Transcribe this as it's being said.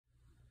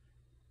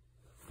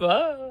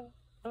Oh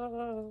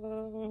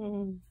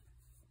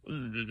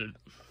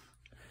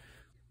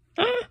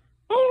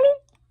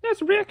look,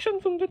 that's a reaction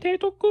from the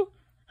Teitoku.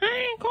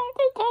 Hey,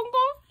 Kongo,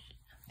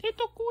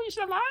 Teitoku is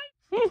alive.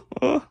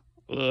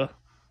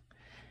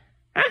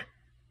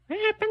 What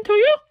happened to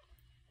you?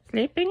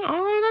 Sleeping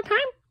all the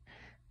time?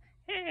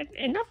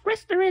 Enough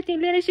rest already,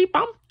 lazy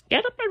bum.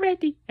 Get up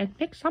already and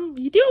make some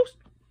videos.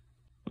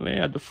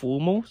 Where are the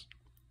Fumos?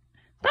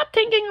 Stop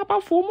thinking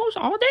about Fumos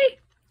all day.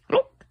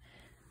 Look,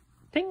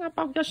 think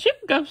about your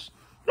ship girls.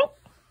 Look,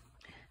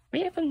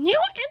 we have a new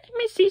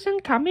anime season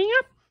coming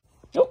up.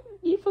 Look,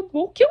 even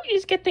Wokyu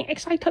is getting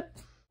excited.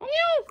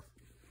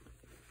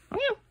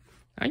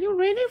 Are you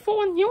ready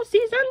for a new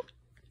season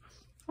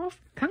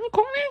of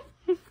Kancolle?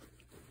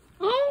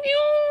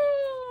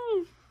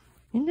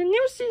 In the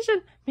new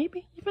season,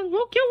 maybe even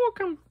Wokyu will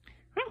come.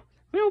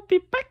 We'll be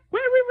back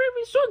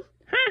very soon.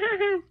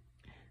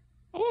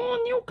 Oh,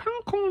 new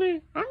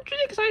Kancolle. Aren't you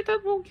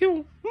excited,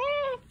 Wokyu?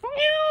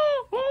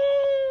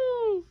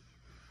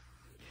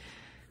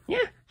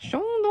 Yeah,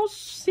 show those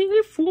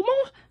silly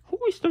Fumos who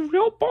is the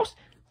real boss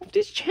of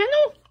this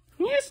channel.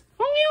 Yes,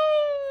 well,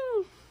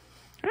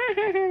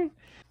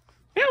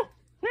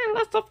 there are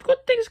lots of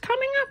good things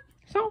coming up.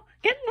 So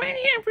get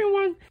ready,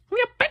 everyone.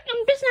 We are back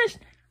in business.